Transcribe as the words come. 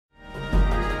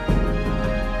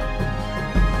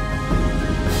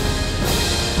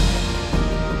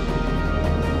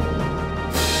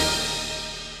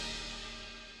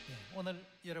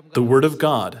The Word of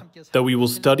God that we will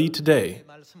study today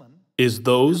is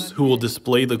those who will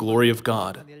display the glory of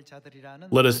God.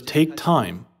 Let us take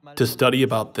time to study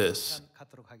about this.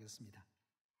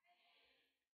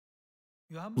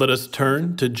 Let us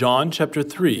turn to John chapter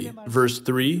 3, verse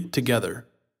 3 together.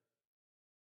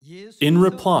 In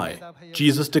reply,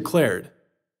 Jesus declared,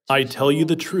 "I tell you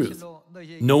the truth,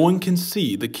 no one can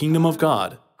see the kingdom of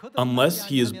God unless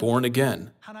he is born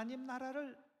again."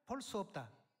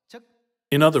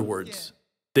 In other words,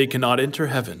 they cannot enter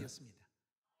heaven.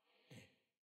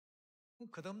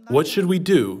 What should we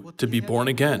do to be born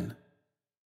again?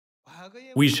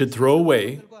 We should throw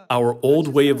away our old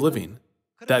way of living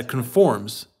that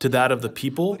conforms to that of the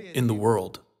people in the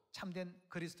world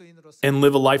and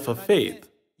live a life of faith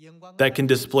that can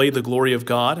display the glory of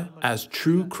God as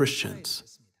true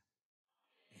Christians.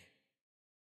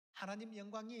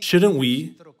 Shouldn't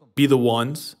we be the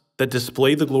ones that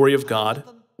display the glory of God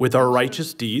with our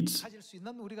righteous deeds?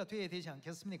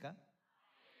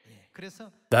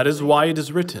 That is why it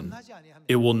is written,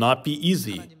 "It will not be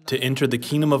easy to enter the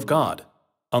kingdom of God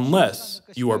unless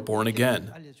you are born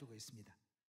again."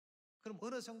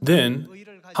 Then,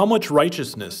 how much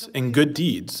righteousness and good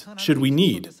deeds should we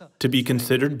need to be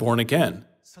considered born again?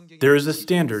 There is a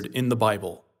standard in the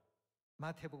Bible.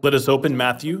 Let us open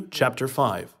Matthew chapter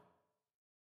 5.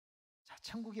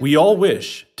 We all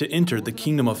wish to enter the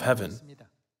kingdom of heaven.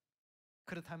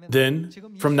 Then,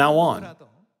 from now on,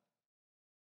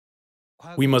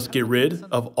 we must get rid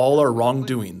of all our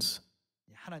wrongdoings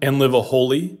and live a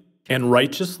holy and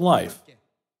righteous life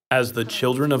as the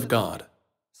children of God.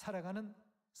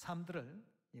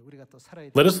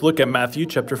 Let us look at Matthew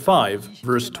chapter 5,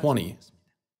 verse 20.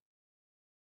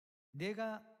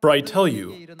 "For I tell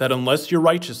you that unless your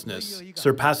righteousness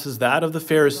surpasses that of the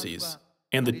Pharisees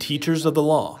and the teachers of the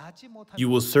law, you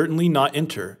will certainly not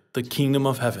enter the kingdom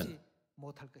of heaven."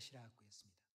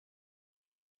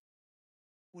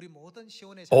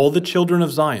 All the children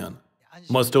of Zion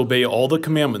must obey all the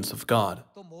commandments of God,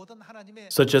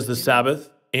 such as the Sabbath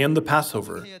and the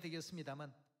Passover.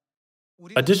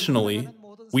 Additionally,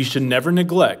 we should never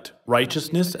neglect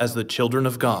righteousness as the children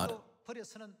of God.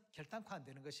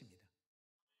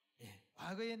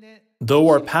 Though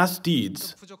our past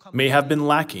deeds may have been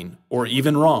lacking or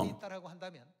even wrong,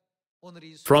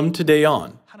 from today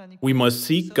on, we must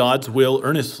seek God's will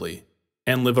earnestly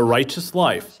and live a righteous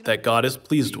life that God is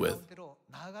pleased with.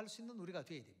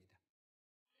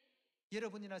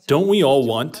 Don't we all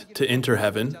want to enter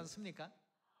heaven?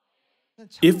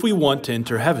 If we want to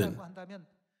enter heaven,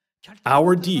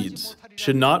 our deeds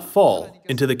should not fall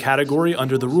into the category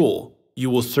under the rule,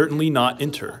 "You will certainly not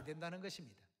enter."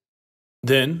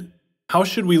 Then, how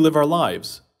should we live our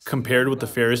lives compared with the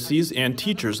Pharisees and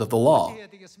teachers of the law?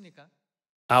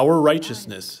 Our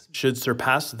righteousness should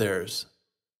surpass theirs.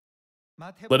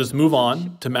 Let us move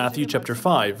on to Matthew chapter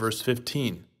 5, verse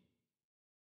 15.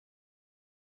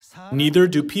 "Neither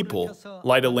do people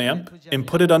light a lamp and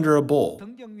put it under a bowl.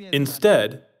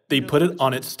 Instead, they put it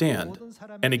on its stand,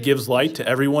 and it gives light to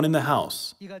everyone in the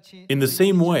house. In the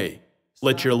same way,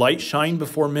 let your light shine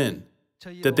before men,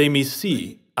 that they may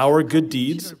see our good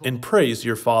deeds and praise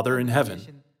your Father in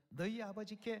heaven."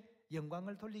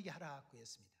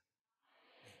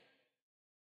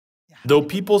 Though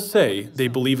people say they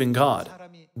believe in God,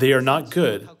 they are not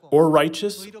good or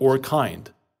righteous or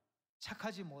kind.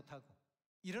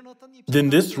 Then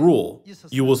this rule,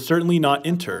 "You will certainly not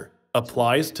enter,"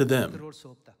 applies to them.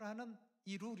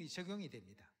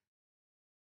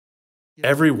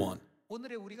 Everyone,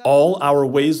 all our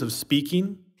ways of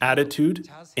speaking, attitude,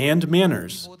 and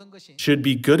manners should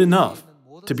be good enough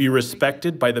to be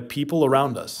respected by the people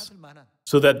around us,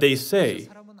 so that they say,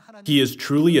 "He is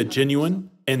truly a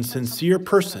genuine and sincere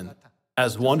person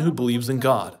as one who believes in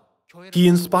God. He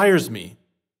inspires me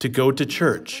to go to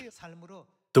church."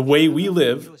 The way we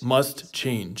live must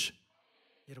change.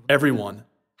 Everyone,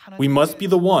 we must be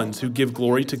the ones who give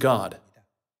glory to God.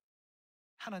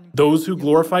 Those who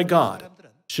glorify God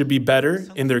should be better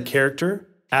in their character,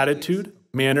 attitude,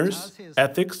 manners,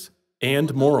 ethics,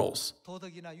 and morals.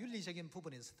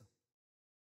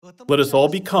 Let us all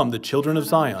become the children of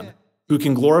Zion who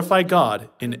can glorify God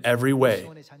in every way.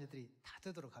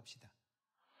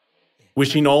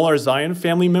 Wishing all our Zion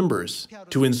family members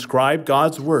to inscribe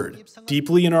God's Word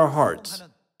deeply in our hearts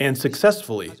and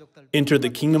successfully enter the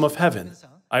kingdom of heaven,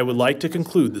 I would like to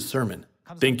conclude the sermon.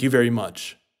 Thank you very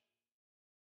much.